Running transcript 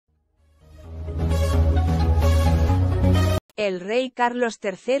El rey Carlos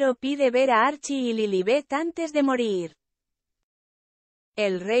III pide ver a Archie y Lilibet antes de morir.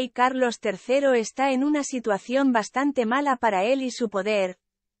 El rey Carlos III está en una situación bastante mala para él y su poder,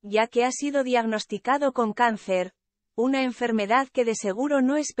 ya que ha sido diagnosticado con cáncer, una enfermedad que de seguro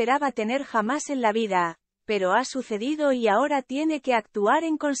no esperaba tener jamás en la vida, pero ha sucedido y ahora tiene que actuar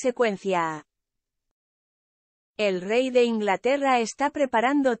en consecuencia. El rey de Inglaterra está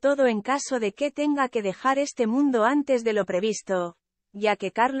preparando todo en caso de que tenga que dejar este mundo antes de lo previsto, ya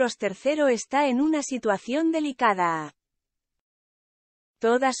que Carlos III está en una situación delicada.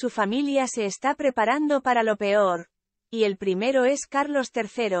 Toda su familia se está preparando para lo peor, y el primero es Carlos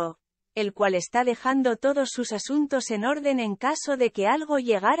III, el cual está dejando todos sus asuntos en orden en caso de que algo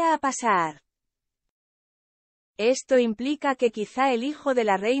llegara a pasar. Esto implica que quizá el hijo de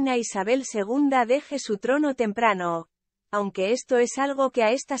la reina Isabel II deje su trono temprano, aunque esto es algo que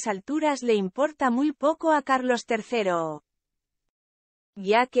a estas alturas le importa muy poco a Carlos III.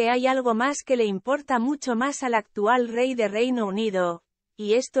 Ya que hay algo más que le importa mucho más al actual rey de Reino Unido,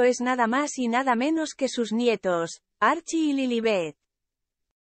 y esto es nada más y nada menos que sus nietos, Archie y Lilibet.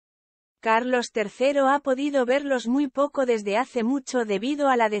 Carlos III ha podido verlos muy poco desde hace mucho debido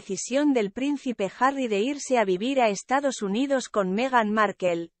a la decisión del príncipe Harry de irse a vivir a Estados Unidos con Meghan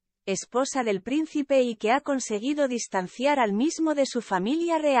Markle, esposa del príncipe y que ha conseguido distanciar al mismo de su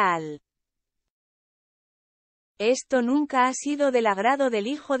familia real. Esto nunca ha sido del agrado del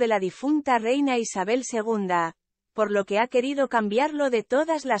hijo de la difunta reina Isabel II, por lo que ha querido cambiarlo de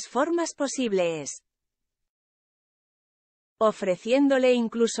todas las formas posibles, ofreciéndole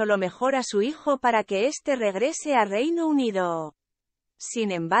incluso lo mejor a su hijo para que éste regrese a Reino Unido.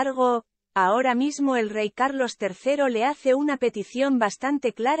 Sin embargo, ahora mismo el rey Carlos III le hace una petición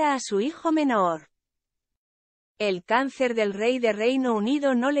bastante clara a su hijo menor. El cáncer del rey de Reino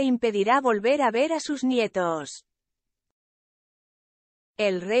Unido no le impedirá volver a ver a sus nietos.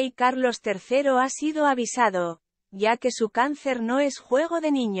 El rey Carlos III ha sido avisado, ya que su cáncer no es juego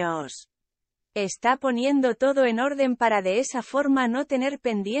de niños. Está poniendo todo en orden para de esa forma no tener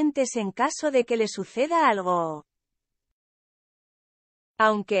pendientes en caso de que le suceda algo.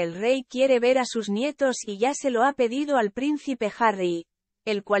 Aunque el rey quiere ver a sus nietos y ya se lo ha pedido al príncipe Harry,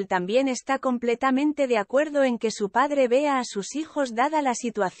 el cual también está completamente de acuerdo en que su padre vea a sus hijos dada la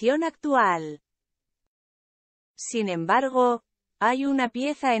situación actual. Sin embargo, hay una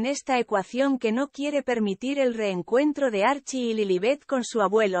pieza en esta ecuación que no quiere permitir el reencuentro de Archie y Lilibet con su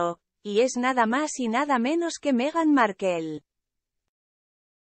abuelo, y es nada más y nada menos que Meghan Markle.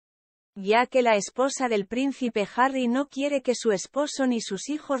 Ya que la esposa del príncipe Harry no quiere que su esposo ni sus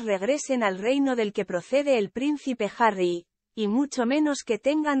hijos regresen al reino del que procede el príncipe Harry, y mucho menos que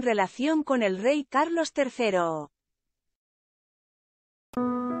tengan relación con el rey Carlos III.